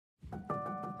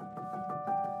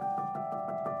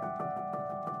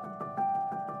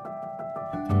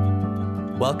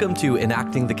Welcome to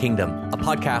Enacting the Kingdom, a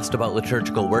podcast about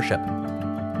liturgical worship.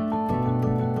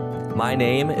 My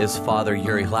name is Father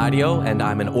Yuri Hladio, and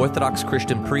I'm an Orthodox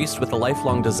Christian priest with a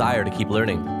lifelong desire to keep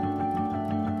learning.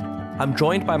 I'm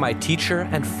joined by my teacher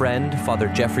and friend, Father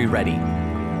Jeffrey Reddy.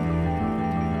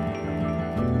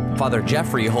 Father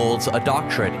Jeffrey holds a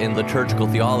doctorate in liturgical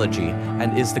theology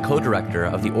and is the co-director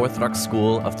of the Orthodox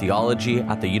School of Theology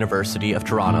at the University of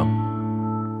Toronto.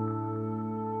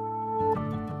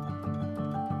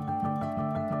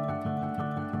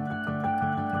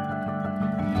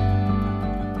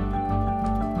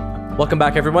 Welcome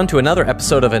back, everyone, to another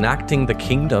episode of Enacting the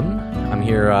Kingdom. I'm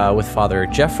here with Father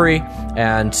Jeffrey,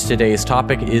 and today's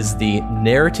topic is the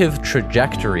narrative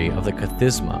trajectory of the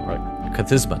Kathisma, or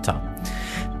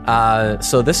Kathismata.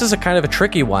 So this is a kind of a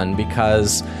tricky one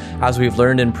because, as we've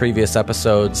learned in previous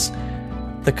episodes,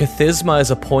 the Kathisma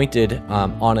is appointed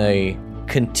on a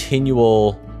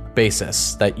continual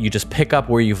basis, that you just pick up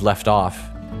where you've left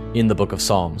off in the Book of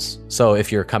Psalms. So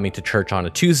if you're coming to church on a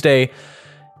Tuesday,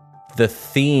 the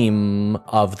theme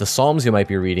of the Psalms you might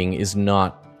be reading is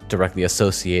not directly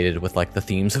associated with like the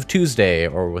themes of Tuesday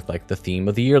or with like the theme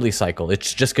of the yearly cycle.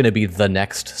 It's just going to be the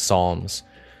next Psalms.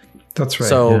 That's right.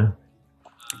 So,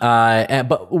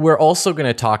 but we're also going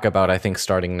to talk about, I think,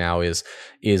 starting now is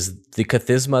the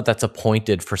Kathisma that's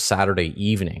appointed for Saturday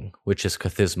evening, which is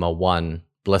Kathisma 1,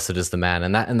 Blessed is the Man,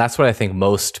 and that's what I think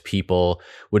most people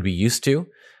would be used to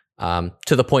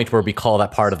the point where we call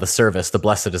that part of the service the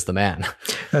Blessed is the Man.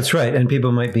 That's right. And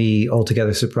people might be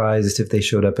altogether surprised if they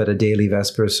showed up at a daily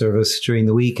Vespers service during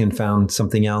the week and found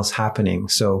something else happening.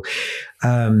 So,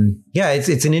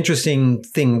 it's an interesting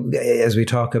thing as we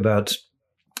talk about,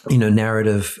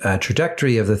 narrative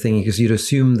trajectory of the thing, because you'd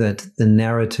assume that the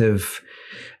narrative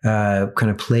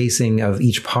kind of placing of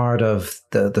each part of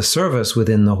the service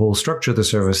within the whole structure of the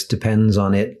service depends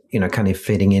on it, kind of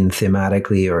fitting in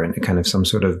thematically or in kind of some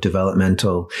sort of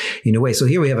developmental, way. So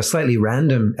here we have a slightly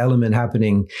random element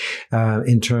happening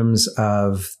in terms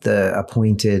of the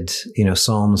appointed,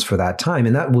 psalms for that time.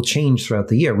 And that will change throughout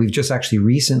the year. We've just actually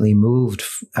recently moved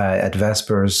at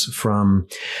Vespers from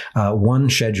one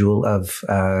schedule of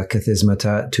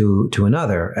Kathismata to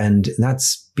another. And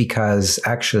that's because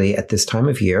actually at this time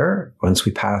of year, once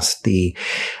we pass the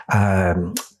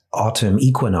autumn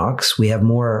equinox, we have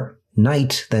more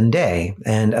night than day.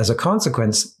 And as a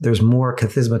consequence, there's more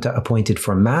Kathismata appointed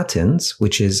for matins,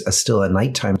 which is still a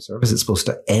nighttime service. It's supposed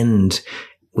to end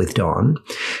with dawn.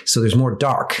 So there's more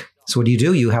dark. So what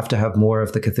do? You have to have more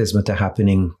of the Kathismata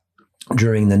happening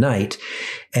during the night.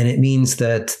 And it means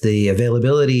that the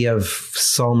availability of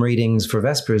psalm readings for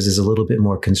Vespers is a little bit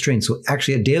more constrained. So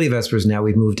actually at daily Vespers now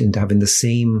we've moved into having the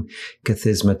same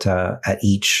Kathismata at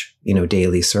each,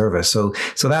 daily service. So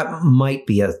that might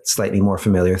be a slightly more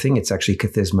familiar thing. It's actually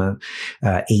Kathisma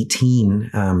 18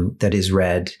 that is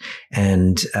read.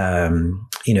 And,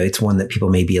 it's one that people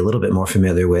may be a little bit more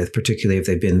familiar with, particularly if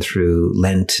they've been through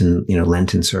Lent and,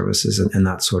 Lenten services and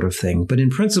that sort of thing. But in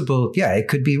principle, it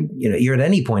could be, you're at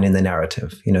any point in the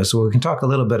narrative, so we can talk a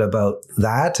little bit about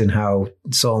that and how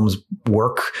Psalms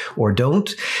work or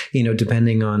don't,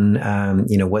 depending on,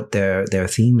 what their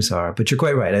themes are. But you're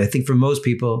quite right. I think for most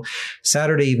people,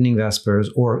 Saturday evening Vespers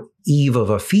or eve of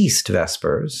a feast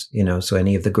Vespers, so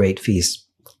any of the great feasts,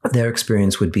 their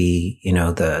experience would be,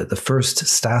 the first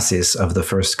stasis of the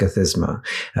first Kathisma,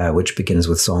 which begins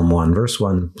with Psalm 1, verse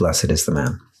 1, Blessed is the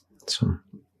Man. So,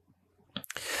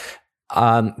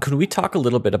 could we talk a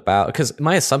little bit about, because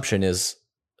my assumption is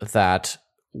that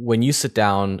when you sit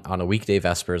down on a weekday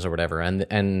Vespers or whatever,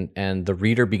 and the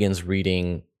reader begins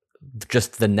reading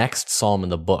just the next psalm in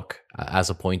the book as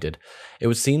appointed, it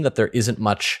would seem that there isn't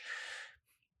much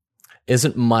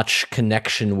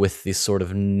connection with the sort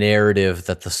of narrative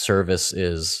that the service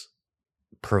is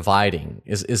providing.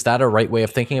 Is that a right way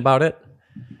of thinking about it?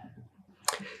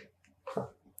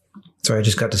 Sorry, I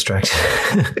just got distracted.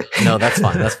 No, that's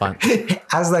fine. That's fine.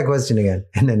 Ask that question again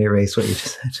and then erase what you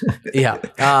just said. Yeah.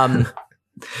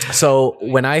 So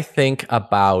when I think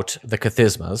about the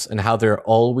Kathismas and how they're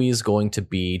always going to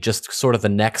be just sort of the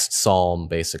next psalm,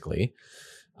 basically,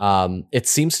 it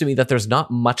seems to me that there's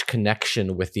not much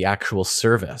connection with the actual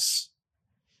service.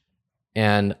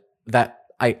 And that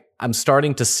I'm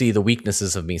starting to see the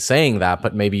weaknesses of me saying that,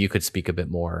 but maybe you could speak a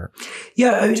bit more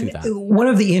to that. One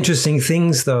of the interesting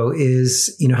things, though,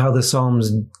 is, how the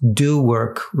Psalms do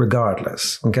work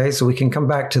regardless. Okay, so we can come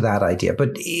back to that idea.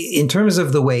 But in terms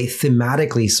of the way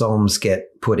thematically Psalms get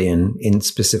put in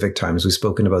specific times, we've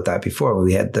spoken about that before.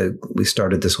 We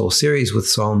started this whole series with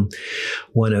Psalm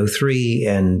 103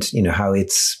 and, how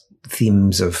it's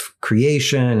themes of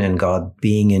creation and God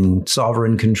being in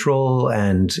sovereign control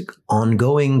and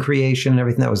ongoing creation and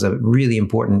everything. That was a really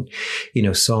important,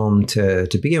 psalm to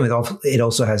begin with. It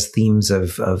also has themes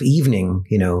of evening,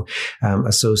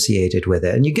 associated with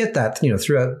it. And you get that,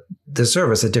 throughout the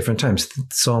service at different times.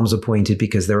 Psalms appointed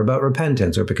because they're about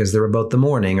repentance, or because they're about the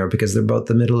morning, or because they're about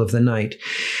the middle of the night.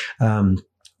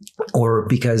 Or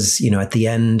because, at the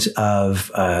end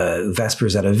of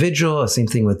Vespers at a vigil, same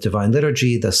thing with Divine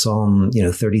Liturgy, the Psalm,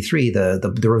 33,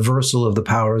 the reversal of the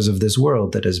powers of this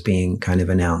world that is being kind of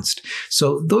announced.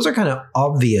 So those are kind of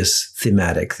obvious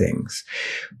thematic things.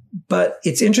 But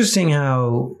it's interesting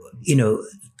how,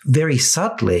 very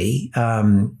subtly,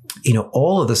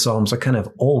 all of the Psalms are kind of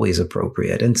always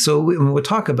appropriate. And so we'll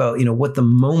talk about, what the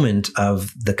moment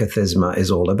of the Kathisma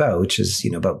is all about, which is,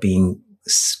 about being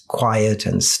quiet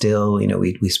and still.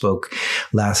 We spoke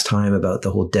last time about the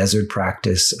whole desert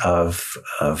practice of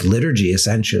liturgy,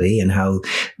 essentially, and how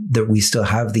that we still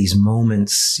have these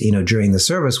moments, during the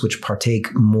service, which partake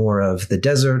more of the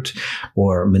desert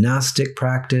or monastic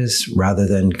practice rather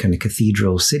than kind of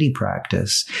cathedral city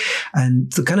practice.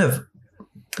 And the kind of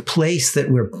place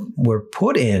that we're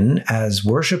put in as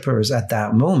worshipers at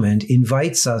that moment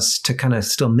invites us to kind of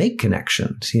still make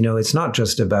connections. It's not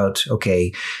just about,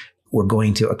 okay, we're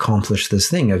going to accomplish this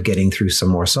thing of getting through some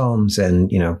more Psalms and,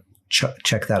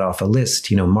 check that off a list,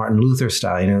 Martin Luther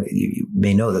style. You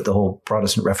may know that the whole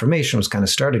Protestant Reformation was kind of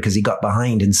started because he got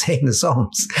behind in saying the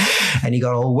Psalms and he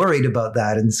got all worried about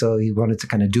that. And so he wanted to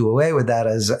kind of do away with that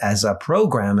as a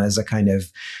program, as a kind of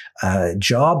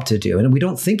job to do. And we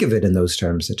don't think of it in those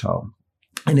terms at all.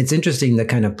 And it's interesting the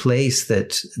kind of place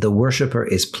that the worshiper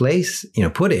is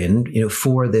put in,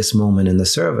 for this moment in the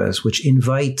service, which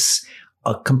invites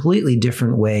a completely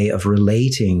different way of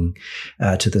relating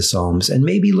to the Psalms, and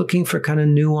maybe looking for kind of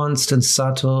nuanced and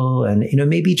subtle and,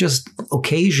 maybe just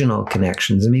occasional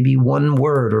connections, and maybe one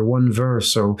word or one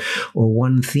verse or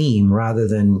one theme, rather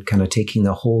than kind of taking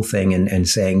the whole thing and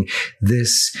saying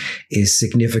this is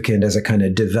significant as a kind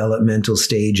of developmental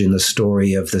stage in the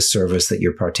story of the service that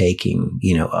you're partaking,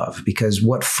 of. Because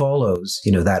what follows,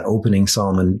 that opening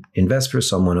Psalm in Vespers,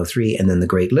 Psalm 103, and then the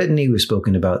Great Litany, we've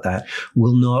spoken about that,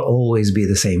 will not always be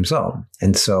the same psalm.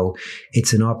 And so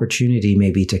it's an opportunity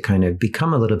maybe to kind of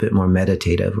become a little bit more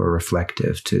meditative or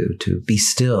reflective, to be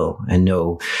still and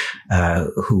know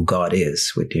who God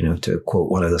is, to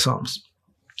quote one of the Psalms.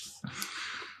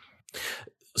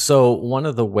 So one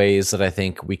of the ways that I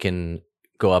think we can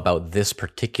go about this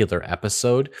particular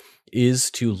episode is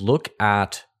to look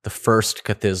at the first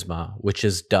Kathisma, which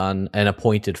is done and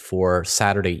appointed for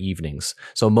Saturday evenings.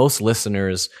 So most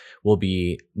listeners will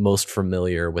be most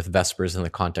familiar with Vespers in the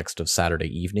context of Saturday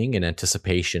evening in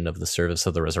anticipation of the service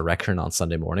of the resurrection on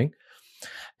Sunday morning.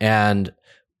 And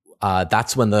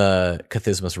that's when the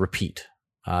Kathismas repeat,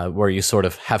 where you sort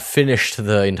of have finished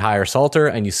the entire Psalter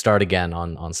and you start again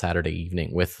on Saturday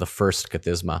evening with the first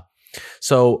Kathisma.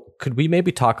 So could we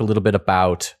maybe talk a little bit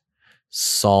about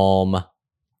Psalm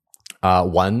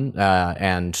 1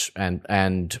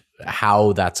 and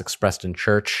how that's expressed in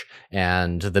church,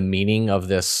 and the meaning of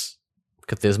this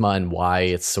Kathisma and why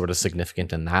it's sort of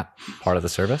significant in that part of the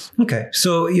service? Okay,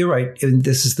 so you're right.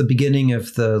 This is the beginning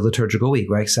of the liturgical week,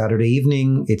 right? Saturday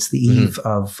evening, it's the eve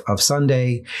of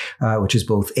Sunday, which is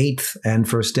both 8th and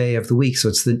first day of the week. So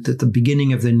it's the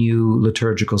beginning of the new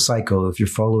liturgical cycle. If you're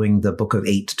following the Book of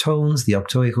 8 Tones, the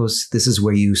Octoechos, this is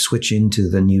where you switch into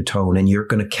the new tone, and you're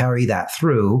going to carry that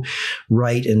through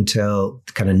right until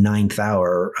kind of 9th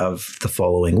hour of the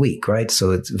following week, right?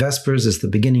 So it's Vespers is the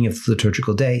beginning of the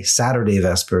liturgical day. Saturday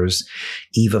Vespers,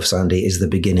 Eve of Sunday, is the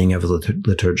beginning of the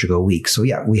liturgical week. So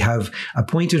yeah, we have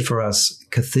appointed for us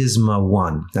Kathisma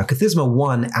 1. Now, Kathisma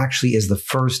 1 actually is the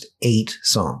first 8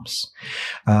 Psalms.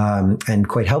 And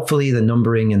quite helpfully, the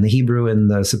numbering in the Hebrew and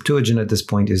the Septuagint at this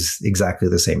point is exactly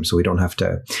the same. So we don't have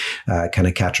to kind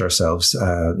of catch ourselves,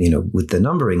 with the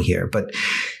numbering here. But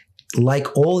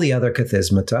like all the other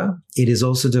Kathismata, it is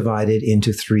also divided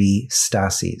into 3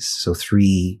 stases, so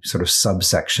 3 sort of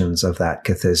subsections of that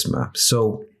Kathisma.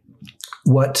 So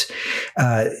what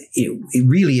it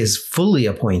really is fully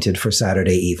appointed for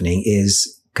Saturday evening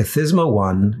is Kathisma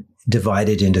 1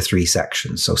 divided into 3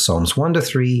 sections. So Psalms 1 to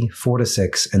 3, 4 to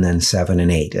 6, and then 7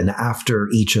 and 8. And after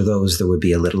each of those, there would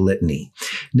be a little litany.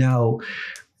 Now,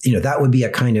 that would be a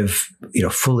kind of,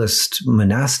 fullest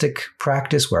monastic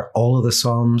practice where all of the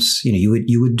Psalms, you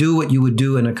would do what you would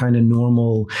do in a kind of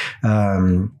normal,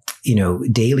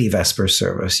 daily Vesper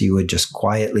service. You would just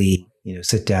quietly,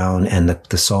 sit down and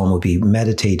the Psalm would be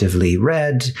meditatively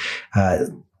read,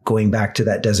 going back to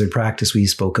that desert practice we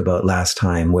spoke about last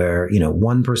time, where,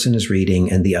 one person is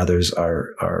reading and the others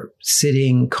are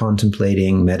sitting,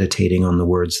 contemplating, meditating on the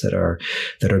words that are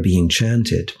being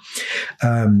chanted.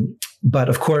 But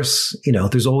of course,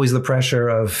 there's always the pressure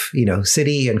of,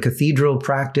 city and cathedral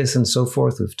practice and so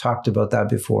forth. We've talked about that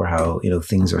before, how,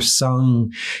 things are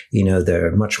sung,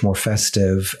 they're much more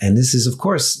festive. And this is, of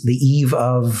course, the eve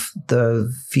of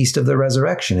the Feast of the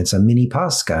Resurrection. It's a mini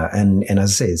Pascha. And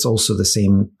as I say, it's also the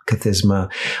same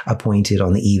kathisma appointed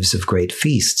on the eves of great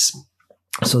feasts.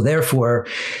 So therefore,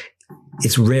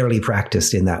 it's rarely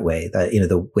practiced in that way, that,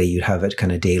 the way you have it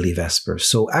kind of daily Vespers.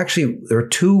 So actually, there are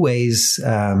two ways,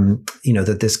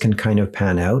 that this can kind of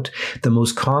pan out. The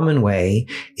most common way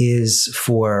is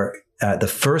for the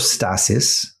first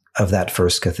stasis of that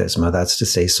first kathisma, that's to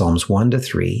say Psalms 1 to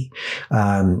 3.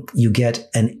 You get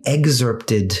an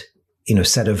excerpted,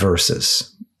 set of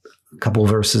verses. Couple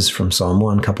verses from Psalm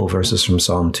 1, couple verses from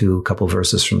Psalm 2, couple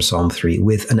verses from Psalm 3,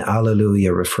 with an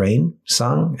Alleluia refrain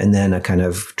sung, and then a kind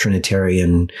of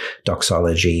Trinitarian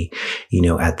doxology,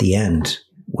 at the end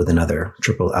with another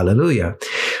triple Alleluia.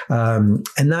 And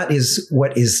that is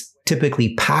what is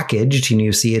typically packaged,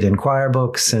 you see it in choir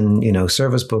books and,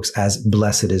 service books as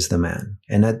 "Blessed is the man."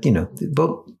 And that,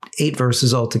 about 8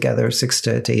 verses altogether, 6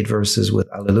 to 8 verses with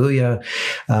Alleluia.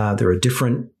 There are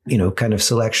different, kind of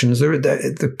selections.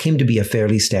 There came to be a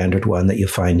fairly standard one that you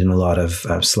find in a lot of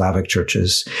Slavic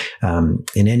churches,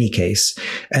 in any case.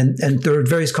 And there are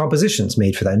various compositions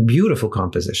made for that, and beautiful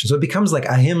compositions. So it becomes like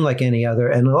a hymn like any other.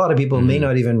 And a lot of people may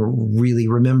not even really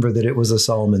remember that it was a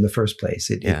psalm in the first place.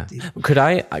 Could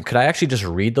I actually just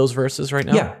read those verses right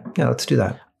now? Yeah, let's do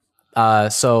that.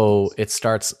 So it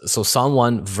starts, Psalm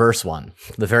 1, verse 1,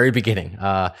 the very beginning.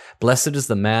 Blessed is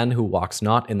the man who walks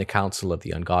not in the counsel of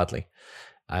the ungodly.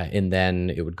 And then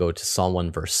it would go to Psalm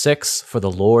 1, verse 6. For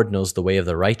the Lord knows the way of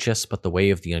the righteous, but the way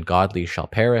of the ungodly shall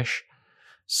perish.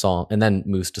 And then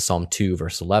moves to Psalm 2,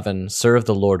 verse 11. Serve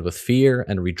the Lord with fear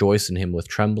and rejoice in him with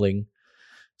trembling.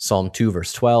 Psalm 2,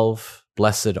 verse 12.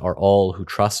 Blessed are all who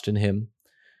trust in him.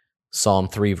 Psalm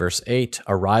 3, verse 8.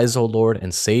 Arise, O Lord,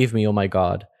 and save me, O my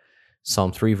God.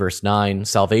 Psalm 3, verse 9.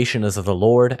 Salvation is of the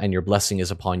Lord, and your blessing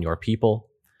is upon your people.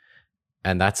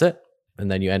 And that's it. And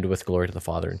then you end with glory to the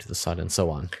Father and to the Son and so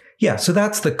on. Yeah, so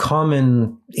that's the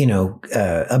common,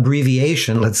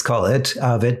 abbreviation, let's call it,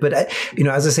 of it. But,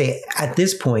 as I say, at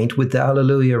this point, with the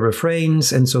Alleluia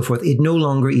refrains and so forth, it no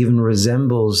longer even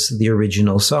resembles the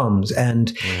original Psalms.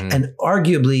 And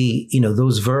arguably,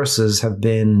 those verses have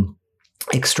been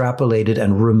extrapolated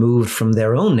and removed from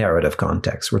their own narrative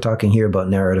context. We're talking here about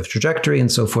narrative trajectory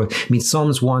and so forth. I mean,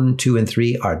 Psalms 1, 2, and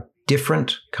 3 are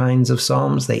different kinds of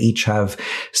psalms. They each have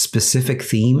specific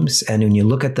themes. And when you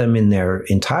look at them in their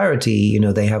entirety,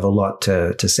 they have a lot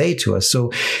to say to us.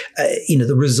 So,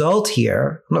 the result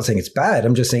here, I'm not saying it's bad.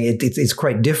 I'm just saying it's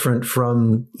quite different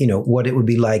from, what it would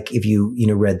be like if you,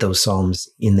 read those psalms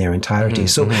in their entirety.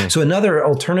 So another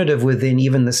alternative within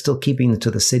even the still keeping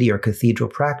to the city or cathedral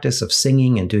practice of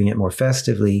singing and doing it more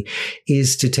festively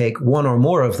is to take one or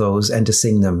more of those and to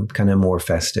sing them kind of more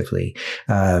festively.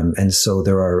 And so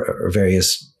there are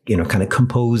various, kind of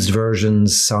composed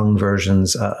versions, sung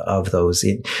versions of those.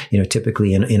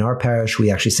 Typically in our parish, we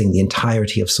actually sing the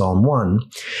entirety of Psalm 1,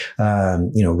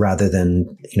 rather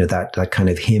than, that kind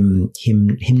of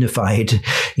hymnified,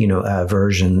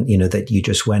 version, that you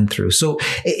just went through. So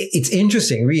it's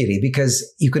interesting, really, because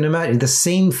you can imagine the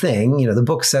same thing. The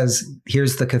book says,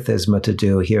 here's the kathisma to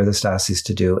do, here are the stasis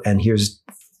to do, and here's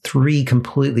 3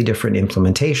 completely different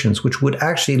implementations, which would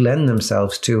actually lend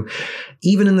themselves to,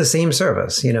 even in the same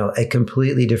service, a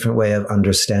completely different way of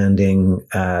understanding,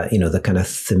 the kind of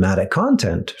thematic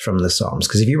content from the Psalms.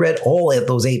 Because if you read all of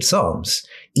those 8 Psalms,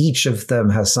 each of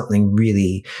them has something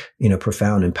really,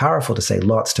 profound and powerful to say,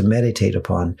 lots to meditate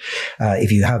upon.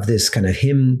 If you have this kind of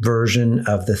hymn version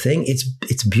of the thing,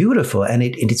 it's beautiful, and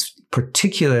it's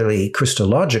particularly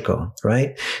Christological,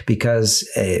 right? Because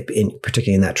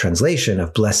particularly in that translation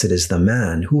of "Blessed is the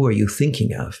man," who are you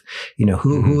thinking of?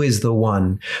 Who is the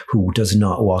one who does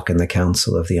not walk in the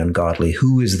counsel of the ungodly?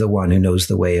 Who is the one who knows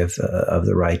the way of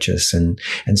the righteous, and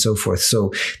so forth?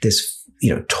 So this,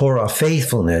 Torah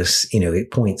faithfulness,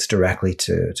 it points directly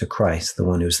to Christ, the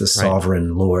one who's the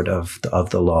sovereign Lord of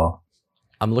the law.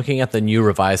 I'm looking at the New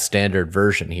Revised Standard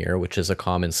Version here, which is a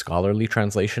common scholarly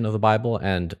translation of the Bible.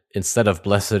 And instead of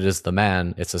 "blessed is the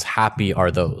man," it says "happy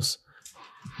are those."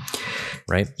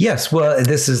 Right? Yes. Well,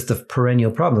 this is the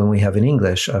perennial problem we have in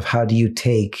English of how do you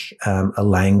take a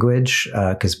language,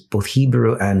 because both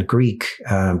Hebrew and Greek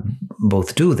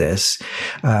both do this,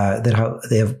 that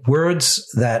they have words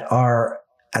that are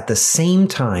at the same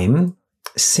time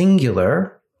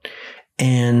singular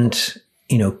and,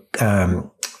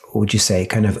 what would you say,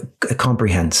 kind of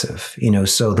comprehensive,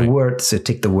 so the word, so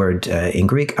take the word in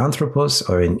Greek, anthropos,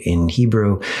 or in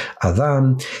Hebrew,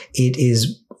 Adam, it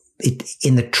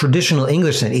in the traditional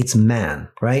English sense, it's man,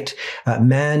 right?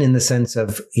 Man in the sense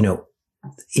of,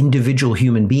 individual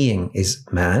human being is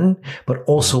man, but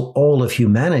also all of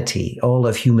humanity, all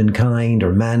of humankind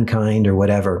or mankind or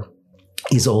whatever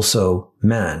is also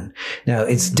man. Now,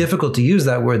 it's difficult to use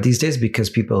that word these days because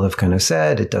people have kind of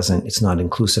said it's not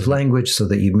inclusive language. So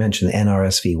that you mentioned the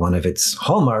NRSV, one of its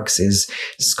hallmarks is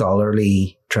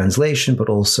scholarly translation, but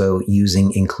also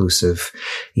using inclusive,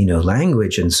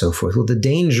 language and so forth. Well, the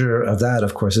danger of that,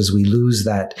 of course, is we lose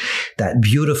that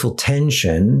beautiful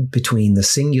tension between the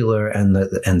singular and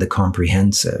the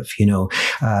comprehensive. We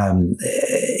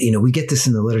get this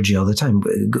in the liturgy all the time.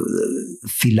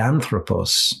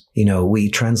 Philanthropos, we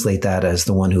translate that as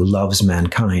the one who loves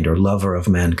mankind or lover of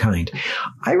mankind.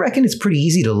 I reckon it's pretty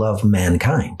easy to love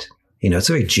mankind. It's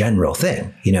a very general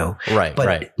thing, Right, but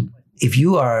right. If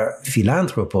you are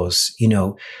philanthropos,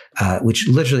 which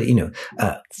literally,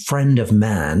 friend of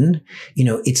man,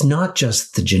 it's not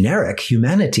just the generic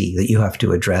humanity that you have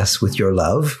to address with your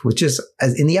love, which is,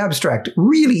 in the abstract,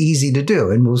 really easy to do.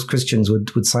 And most Christians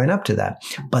would sign up to that.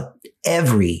 But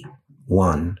every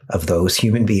one of those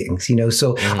human beings,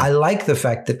 so I like the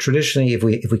fact that traditionally, if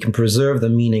we can preserve the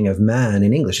meaning of man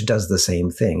in English, it does the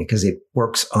same thing because it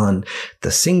works on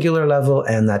the singular level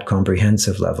and that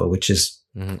comprehensive level, which is,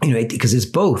 because it's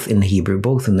both in the Hebrew,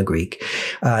 both in the Greek.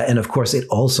 And of course, it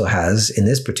also has, in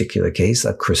this particular case,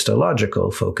 a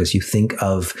Christological focus. You think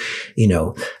of,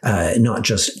 not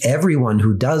just everyone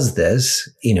who does this,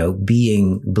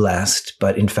 being blessed,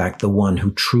 but in fact, the one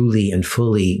who truly and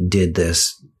fully did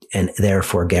this and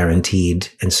therefore guaranteed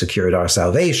and secured our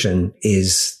salvation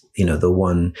is, the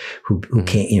one who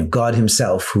came, God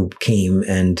himself who came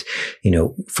and,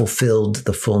 fulfilled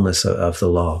the fullness of the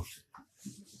law.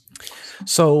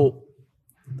 So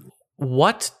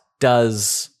what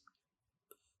does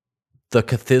the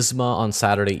Kathisma on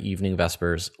Saturday evening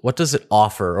Vespers, what does it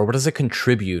offer or what does it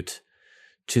contribute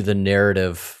to the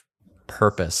narrative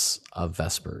purpose of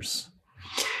Vespers?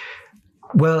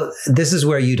 Well, this is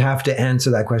where you'd have to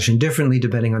answer that question differently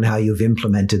depending on how you've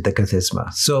implemented the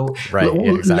Kathisma. So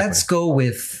let's go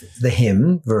with the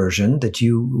hymn version that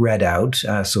you read out.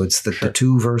 So it's the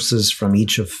two verses from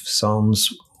each of Psalms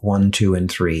 1, 2,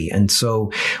 and 3. And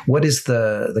so what is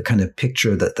the kind of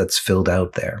picture that's filled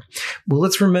out there? Well,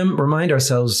 let's remind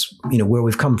ourselves, where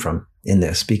we've come from in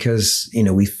this, because,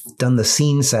 we've done the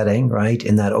scene setting, right,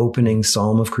 in that opening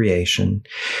Psalm of Creation,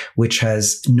 which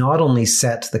has not only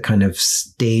set the kind of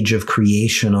stage of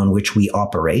creation on which we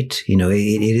operate,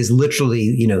 it is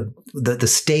literally, the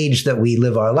stage that we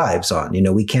live our lives on.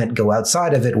 We can't go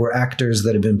outside of it. We're actors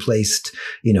that have been placed,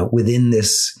 within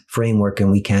this framework,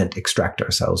 and we can't extract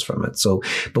ourselves from it. So,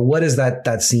 but what is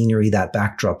that scenery, that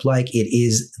backdrop like? It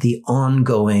is the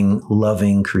ongoing,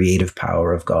 loving, creative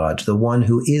power of God, the one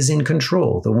who is in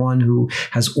control, the one who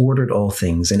has ordered all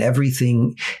things, and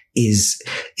everything is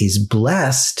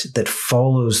blessed that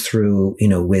follows through,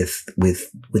 with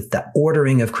the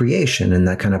ordering of creation and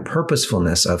that kind of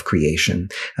purposefulness of creation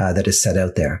that is set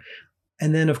out there.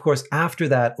 And then, of course, after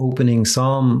that opening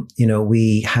psalm,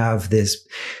 we have this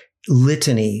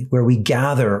litany where we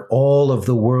gather all of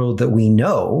the world that we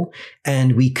know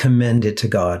and we commend it to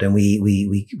God, and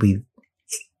we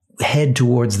head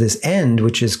towards this end,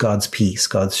 which is God's peace,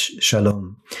 God's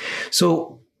shalom.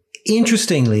 So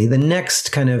interestingly, the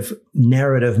next kind of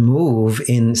narrative move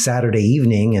in Saturday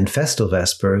evening and Festal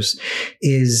Vespers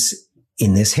is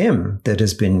in this hymn that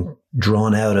has been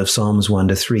drawn out of Psalms 1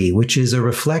 to 3, which is a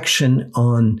reflection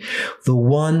on the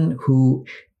one who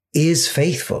is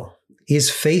faithful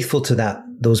to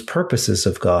those purposes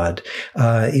of God,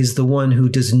 is the one who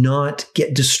does not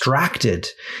get distracted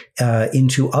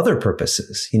into other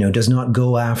purposes, does not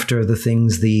go after the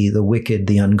things, the wicked,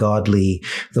 the ungodly,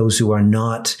 those who are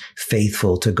not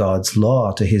faithful to God's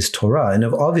law, to his Torah. And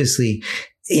obviously,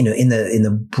 in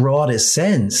the broadest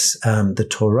sense, the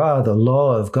Torah, the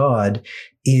law of God,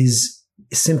 is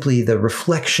simply the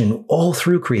reflection all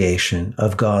through creation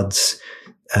of God's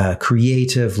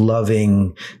creative,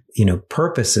 loving,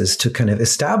 purposes to kind of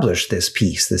establish this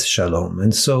peace, this shalom.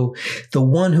 And so the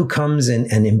one who comes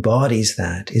in and embodies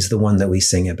that is the one that we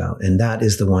sing about. And that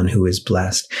is the one who is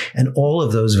blessed. And all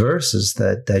of those verses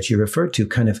that you referred to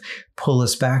kind of pull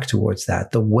us back towards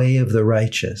that. The way of the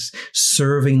righteous,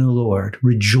 serving the Lord,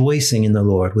 rejoicing in the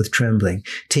Lord with trembling,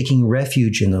 taking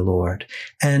refuge in the Lord.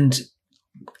 And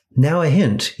now a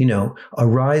hint,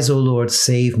 arise, O Lord,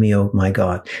 save me, O my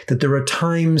God, that there are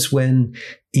times when,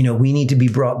 we need to be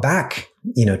brought back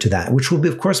to that, which will be,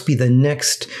 of course, be the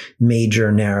next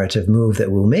major narrative move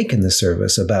that we'll make in the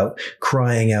service, about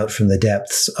crying out from the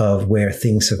depths of where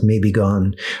things have maybe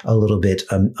gone a little bit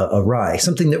awry.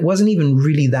 Something that wasn't even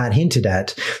really that hinted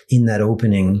at in that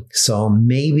opening psalm,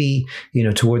 maybe,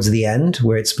 towards the end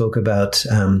where it spoke about,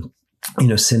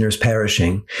 sinners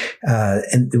perishing.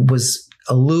 And it was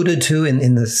alluded to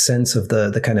in the sense of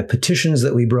the kind of petitions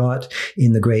that we brought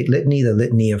in the Great Litany, the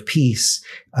Litany of Peace.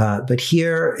 But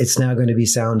here it's now going to be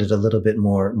sounded a little bit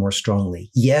more strongly.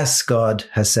 Yes, God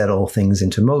has set all things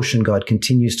into motion. God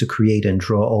continues to create and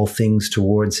draw all things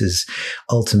towards his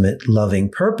ultimate loving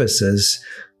purposes.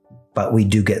 But we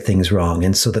do get things wrong.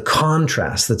 And so the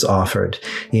contrast that's offered,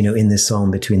 in this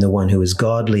psalm between the one who is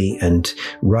godly and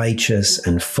righteous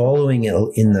and following it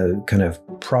in the kind of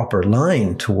proper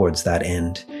line towards that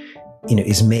end,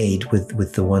 is made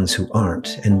with the ones who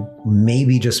aren't. And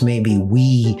maybe, just maybe,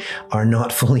 we are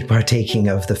not fully partaking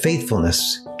of the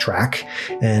faithfulness track.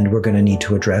 And we're going to need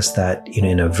to address that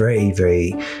in a very,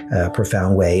 very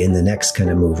profound way in the next kind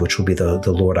of move, which will be the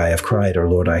Lord I have cried, or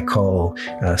Lord I call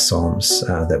psalms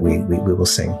that we will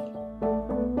sing.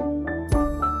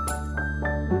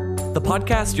 The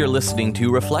podcast you're listening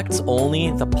to reflects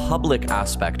only the public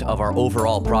aspect of our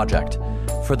overall project.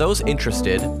 For those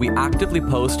interested, we actively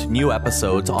post new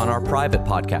episodes on our private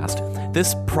podcast.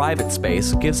 This private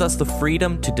space gives us the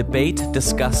freedom to debate,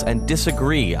 discuss, and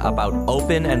disagree about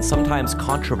open and sometimes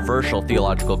controversial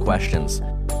theological questions.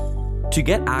 To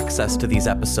get access to these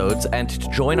episodes and to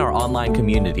join our online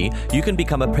community, you can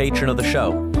become a patron of the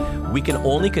show. We can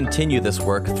only continue this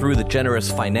work through the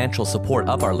generous financial support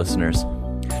of our listeners.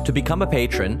 To become a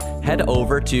patron, head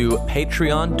over to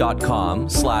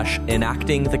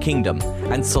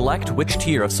patreon.com/enactingthekingdom and select which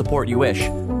tier of support you wish.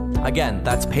 Again,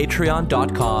 that's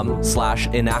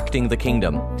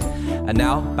patreon.com/enactingthekingdom. And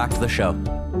now, back to the show.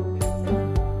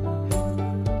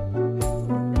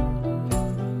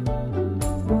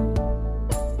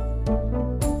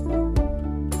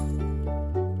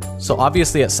 So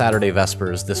obviously at Saturday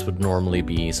Vespers, this would normally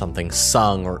be something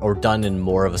sung or done in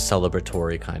more of a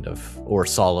celebratory kind of, or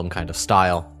solemn kind of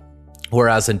style.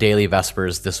 Whereas in daily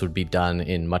Vespers, this would be done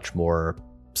in much more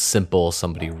simple,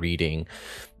 somebody reading.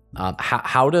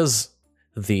 How does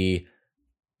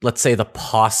let's say the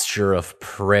posture of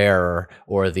prayer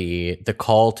or the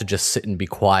call to just sit and be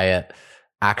quiet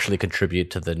actually contribute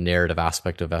to the narrative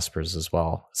aspect of Vespers as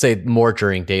well? Say more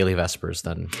during daily Vespers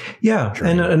than... Yeah,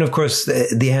 and of course,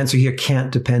 the answer here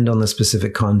can't depend on the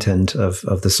specific content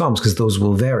of the Psalms, because those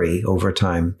will vary over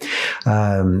time,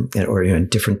 or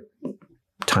different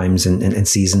times and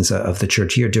seasons of the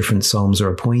church year. Different Psalms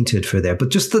are appointed for there. But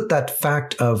just that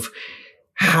fact of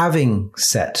having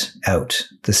set out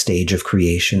the stage of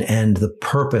creation and the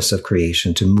purpose of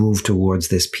creation to move towards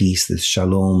this peace, this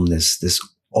shalom, this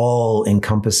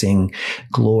all-encompassing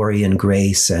glory and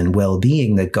grace and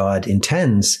well-being that God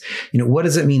intends, what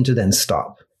does it mean to then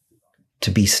stop,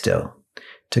 to be still,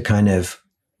 to kind of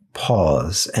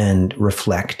pause and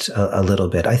reflect a little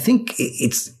bit? I think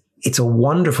it's a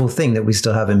wonderful thing that we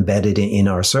still have embedded in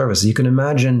our service. You can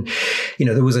imagine,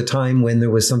 there was a time when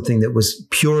there was something that was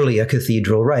purely a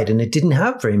cathedral rite, and it didn't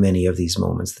have very many of these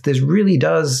moments. This really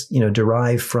does,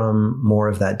 derive from more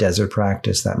of that desert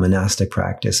practice, that monastic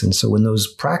practice. And so when those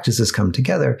practices come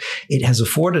together, it has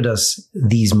afforded us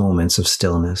these moments of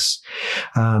stillness.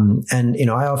 And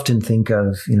I often think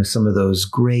of, some of those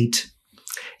great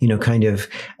kind of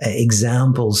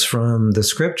examples from the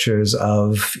scriptures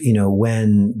of,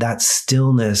 when that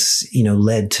stillness,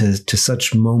 led to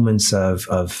such moments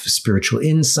of spiritual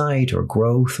insight or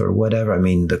growth or whatever. I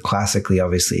mean, classically,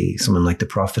 obviously, someone like the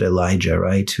prophet Elijah,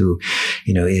 right? Who,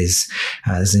 is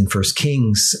in First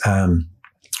Kings,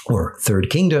 or Third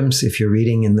Kingdoms, if you're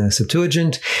reading in the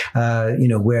Septuagint,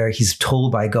 where he's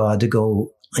told by God to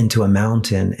go into a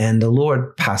mountain and the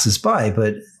Lord passes by,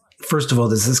 but first of all,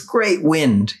 there's this great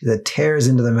wind that tears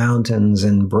into the mountains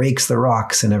and breaks the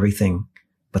rocks and everything.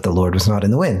 But the Lord was not in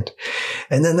the wind.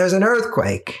 And then there's an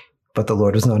earthquake, but the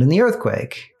Lord was not in the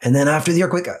earthquake. And then after the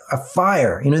earthquake, a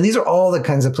fire. These are all the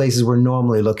kinds of places we're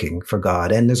normally looking for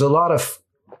God. And there's a lot of,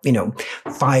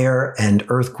 fire and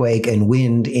earthquake and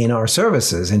wind in our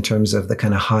services in terms of the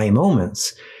kind of high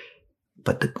moments.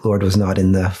 But the Lord was not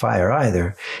in the fire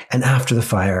either. And after the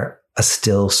fire, a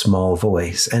still small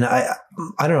voice. And I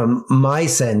don't know, my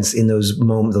sense in those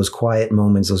moments, those quiet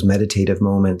moments, those meditative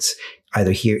moments,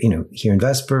 either here in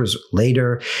Vespers,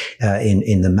 later,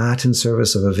 in the Matin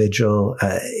service of a vigil,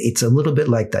 it's a little bit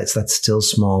like that. It's that still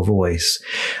small voice.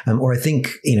 Or I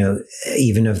think,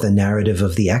 even of the narrative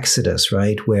of the Exodus,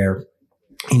 right? Where,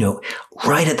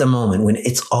 right at the moment when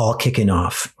it's all kicking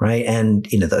off, right? And,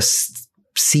 the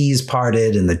seas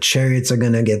parted and the chariots are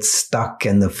going to get stuck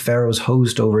and the Pharaoh's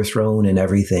host overthrown and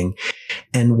everything.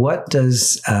 And what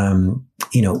does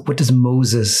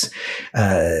Moses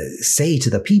say to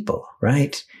the people,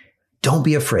 right? Don't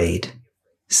be afraid.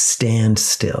 Stand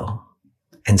still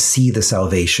and see the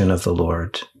salvation of the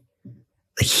Lord.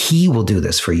 He will do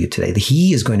this for you today.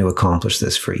 He is going to accomplish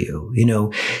this for you.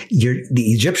 The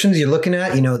Egyptians you're looking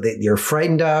at, that you're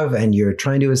frightened of and you're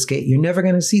trying to escape, you're never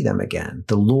going to see them again.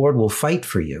 The Lord will fight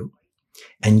for you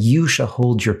and you shall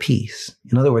hold your peace.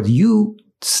 In other words, you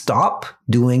stop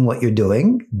doing what you're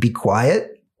doing, be quiet,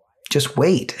 just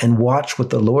wait and watch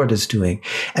what the Lord is doing.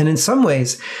 And in some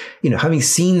ways, having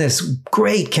seen this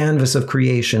great canvas of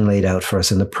creation laid out for us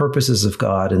and the purposes of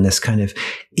God and this kind of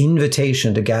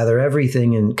invitation to gather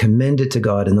everything and commend it to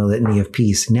God in the litany of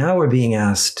peace, now we're being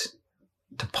asked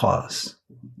to pause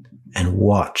and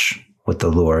watch what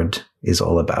the Lord is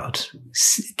all about.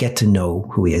 Get to know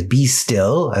who he is. Be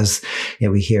still, as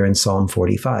we hear in Psalm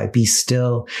 45, be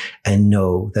still and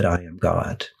know that I am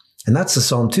God. And that's the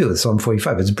Psalm too, Psalm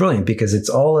 45. It's brilliant because it's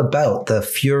all about the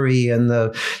fury and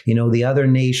the other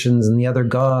nations and the other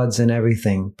gods and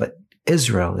everything. But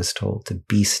Israel is told to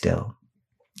be still.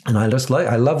 And I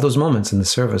love those moments in the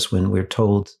service when we're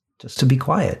told just to be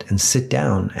quiet and sit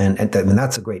down. And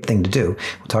that's a great thing to do.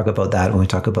 We'll talk about that when we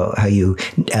talk about how you,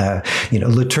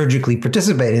 liturgically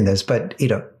participate in this. But,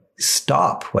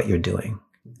 stop what you're doing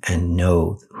and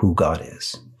know who God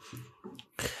is.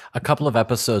 A couple of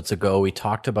episodes ago, we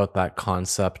talked about that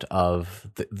concept of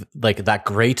that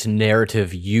great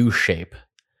narrative U shape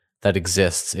that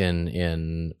exists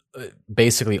in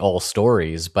basically all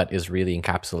stories, but is really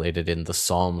encapsulated in the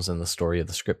Psalms and the story of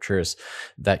the Scriptures.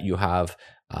 That you have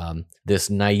this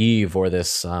naive or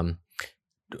this.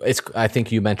 I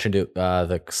think you mentioned it.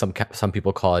 Some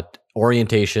people call it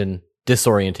orientation,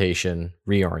 disorientation,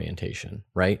 reorientation,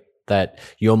 right? That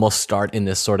you almost start in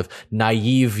this sort of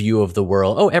naive view of the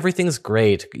world. Oh, everything's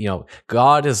great.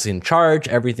 God is in charge.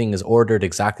 Everything is ordered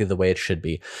exactly the way it should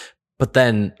be. But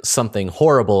then something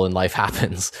horrible in life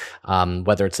happens,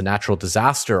 whether it's a natural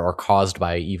disaster or caused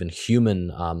by even human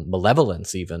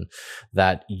malevolence, even,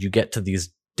 that you get to these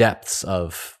depths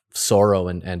of sorrow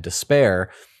and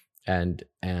despair. And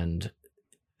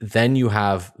then you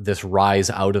have this rise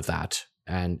out of that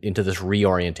and into this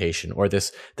reorientation or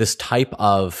this type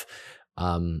of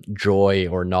joy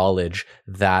or knowledge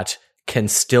that can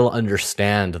still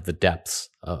understand the depths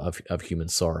of human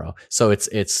sorrow. So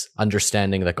it's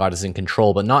understanding that God is in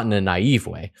control, but not in a naive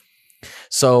way.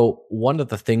 So one of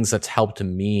the things that's helped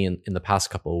me in the past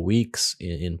couple of weeks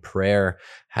in prayer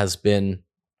has been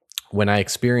when I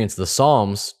experience the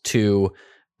Psalms to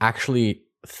actually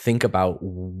think about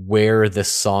where this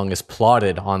song is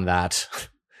plotted on that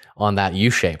U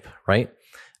shape, right?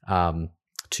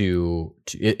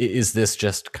 Is this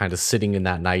just kind of sitting in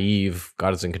that naive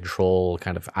God is in control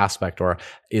kind of aspect, or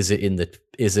is it in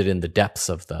the depths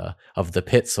of the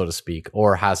pit, so to speak,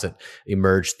 or has it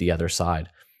emerged the other side?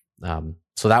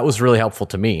 So that was really helpful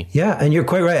to me. Yeah, and you're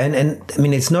quite right. And I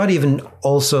mean, it's not even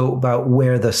also about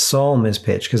where the psalm is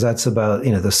pitched, because that's about,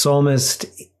 the psalmist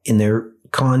in their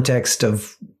context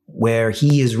of where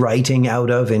he is writing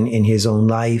out of in his own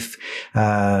life,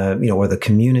 or the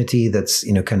community that's,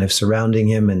 kind of surrounding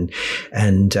him.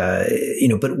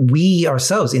 But we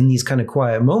ourselves in these kind of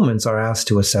quiet moments are asked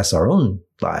to assess our own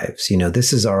lives.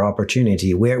 This is our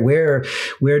opportunity. Where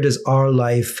does our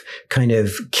life kind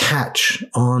of catch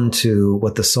on to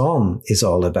what the psalm is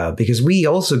all about? Because we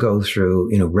also go through,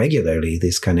 regularly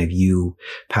these kind of U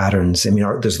patterns. I mean,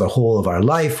 there's the whole of our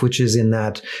life, which is in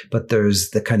that, but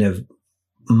there's the kind of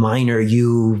minor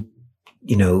U,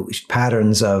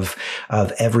 patterns of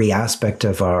every aspect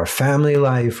of our family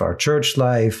life, our church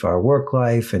life, our work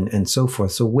life, and so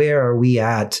forth. So where are we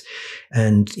at?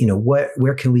 And,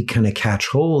 where can we kind of catch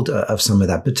hold of some of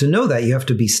that? But to know that, you have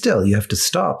to be still, you have to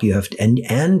stop, you have to,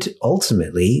 and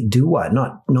ultimately do what?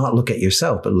 Not look at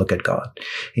yourself, but look at God,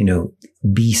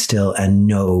 be still and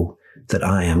know that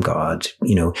I am God,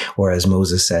 or as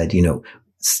Moses said,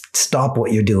 stop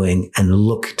what you're doing and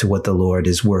look to what the Lord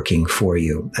is working for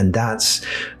you. And that's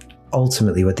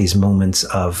ultimately what these moments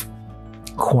of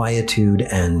quietude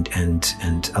and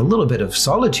a little bit of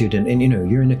solitude and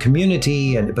you're in a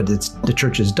community but the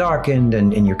church is darkened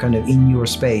and you're kind of in your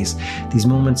space. These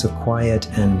moments of quiet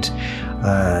and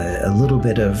a little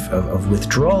bit of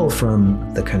withdrawal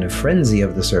from the kind of frenzy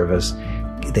of the service,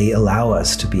 they allow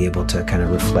us to be able to kind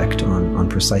of reflect on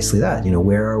precisely that.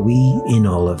 Where are we in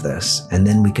all of this? And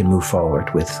then we can move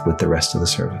forward with the rest of the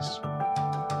service.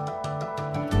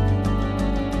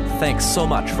 Thanks so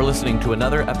much for listening to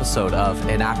another episode of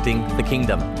Enacting the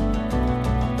Kingdom.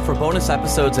 For For bonus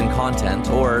episodes and content,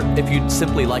 or if you'd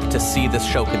simply like to see this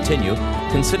show continue,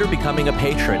 consider becoming a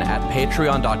patron at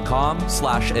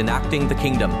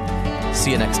patreon.com/enactingthekingdom.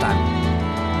 See you next time.